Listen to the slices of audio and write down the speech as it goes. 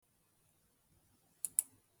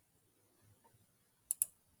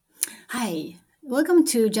Hi, welcome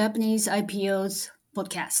to Japanese IPO's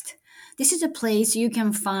podcast. This is a place you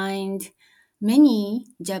can find many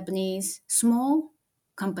Japanese small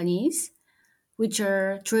companies which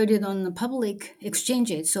are traded on the public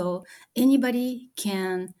exchanges. So anybody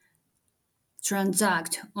can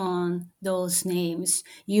transact on those names.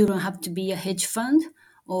 You don't have to be a hedge fund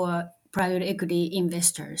or private equity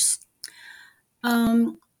investors.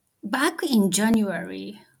 Um, Back in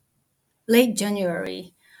January, late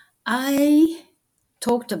January, I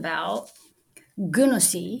talked about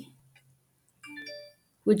Gunosy,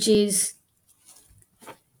 which is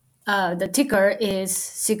the ticker is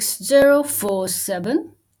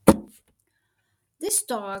 6047. This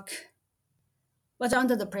stock was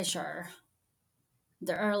under the pressure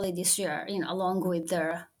the early this year, along with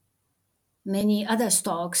the many other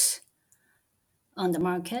stocks on the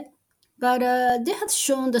market. But they had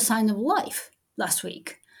shown the sign of life last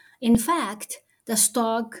week. In fact, the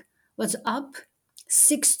stock was up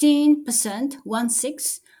 16%, 1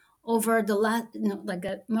 6, over the last,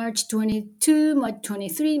 March 22, March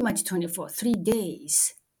 23, March 24, 3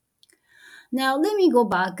 days. Now, let me go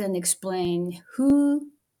back and explain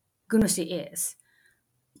who Gunosy is.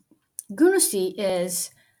 Gunosy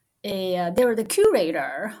is they're the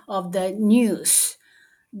curator of the news.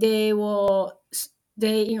 They will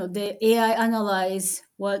the AI analyze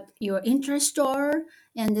what your interests are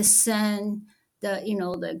and they send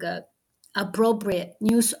the appropriate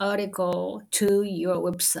news article to your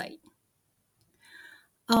website.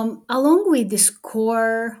 Along with these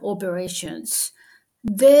core operations,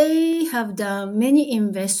 they have done many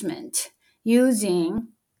investment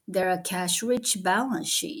using their cash-rich balance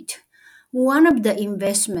sheet. One of the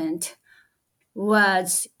investment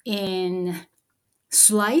was in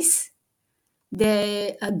Slice.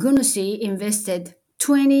 The Gunosy invested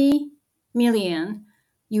 20 million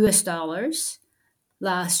US dollars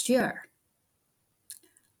last year.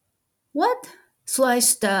 What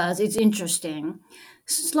Slice does is interesting.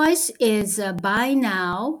 Slice is a buy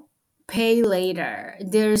now, pay later.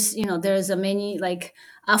 There's a many like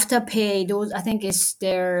Afterpay. Those I think is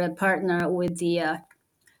their partner with the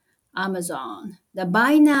Amazon. The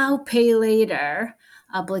buy now, pay later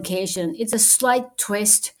application. It's a slight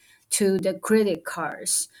twist to the credit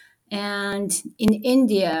cards. And in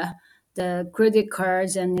India, the credit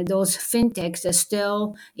cards and those fintechs are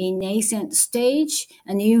still in nascent stage.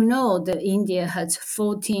 And that India has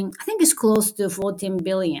 14, I think it's close to 14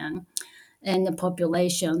 billion in the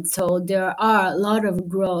population. So there are a lot of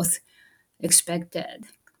growth expected.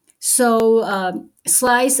 So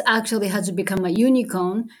Slice actually has become a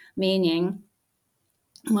unicorn, meaning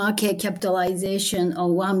market capitalization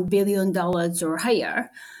of $1 billion or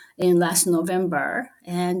higher in last November.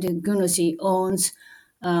 And Gunosy owns,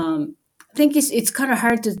 I think it's kind of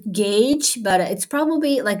hard to gauge, but it's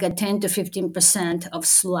probably like a 10 to 15% of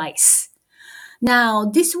Slice. Now,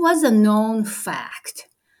 this was a known fact.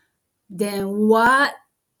 Then what,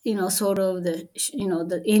 sort of the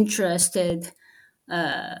interested,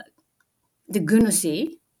 the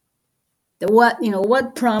Gunosy,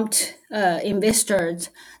 what prompt investors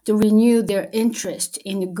to renew their interest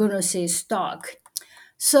in the Gunosy stock.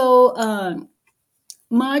 So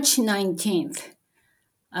March 19th,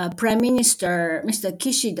 Prime Minister Mr.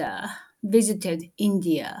 Kishida visited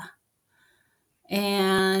India,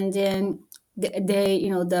 and then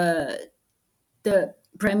the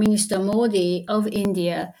Prime Minister Modi of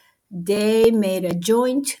India, they made a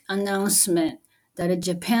joint announcement that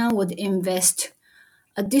Japan would invest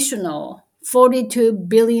additional 42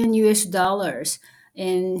 billion US dollars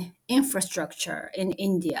in infrastructure in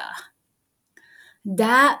India.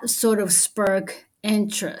 That sort of sparked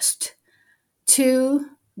interest to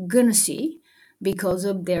Gunosy because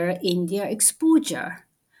of their India exposure.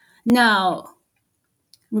 Now,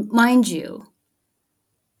 mind you,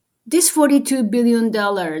 this $42 billion,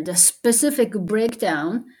 the specific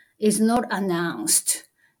breakdown is not announced.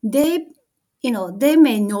 They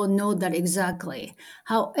may not know that exactly.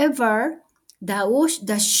 However,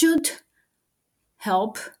 that should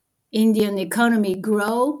help Indian economy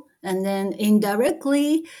grow, and then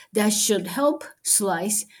indirectly that should help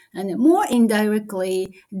Slice, and more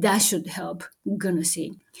indirectly that should help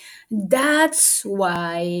Gunosy. That's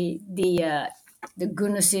why the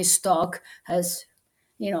Gunosy stock has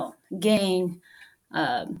gained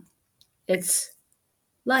its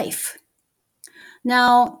life.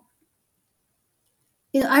 Now,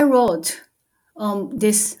 I wrote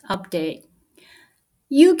this update.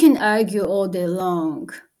 You can argue all day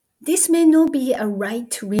long. This may not be a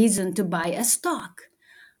right reason to buy a stock,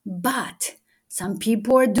 but some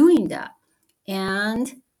people are doing that.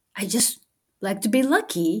 And I just like to be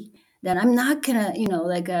lucky then I'm not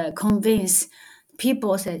gonna, convince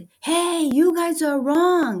people said, hey, you guys are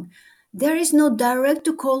wrong. There is no direct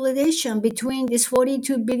correlation between this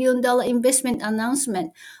 $42 billion investment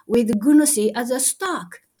announcement with Gunosy as a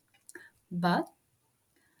stock. But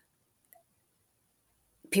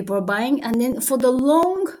people are buying, and then for the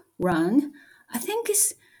long run, I think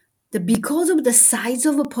it's because of the size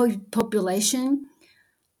of a population,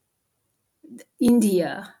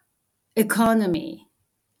 India economy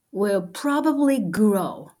will probably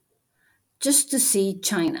grow just to see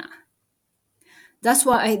China. That's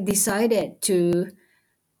why I decided to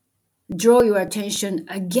draw your attention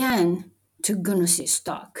again to Gunosy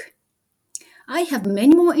stock. I have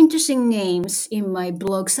many more interesting names in my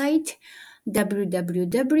blog site,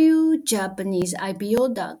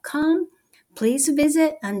 www.japaneseipo.com. Please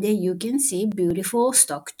visit, and there you can see beautiful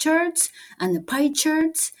stock charts and pie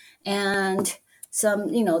charts and some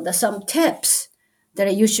tips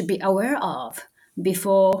that you should be aware of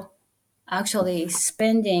before actually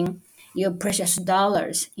spending your precious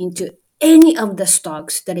dollars into any of the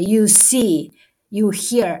stocks that you see, you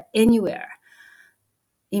hear anywhere.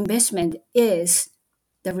 Investment is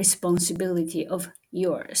the responsibility of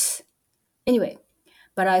yours. Anyway,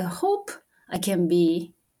 but I hope I can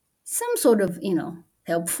be some sort of,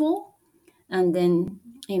 helpful, and then,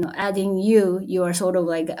 adding your sort of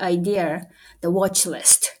like idea, the watch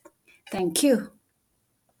list. Thank you.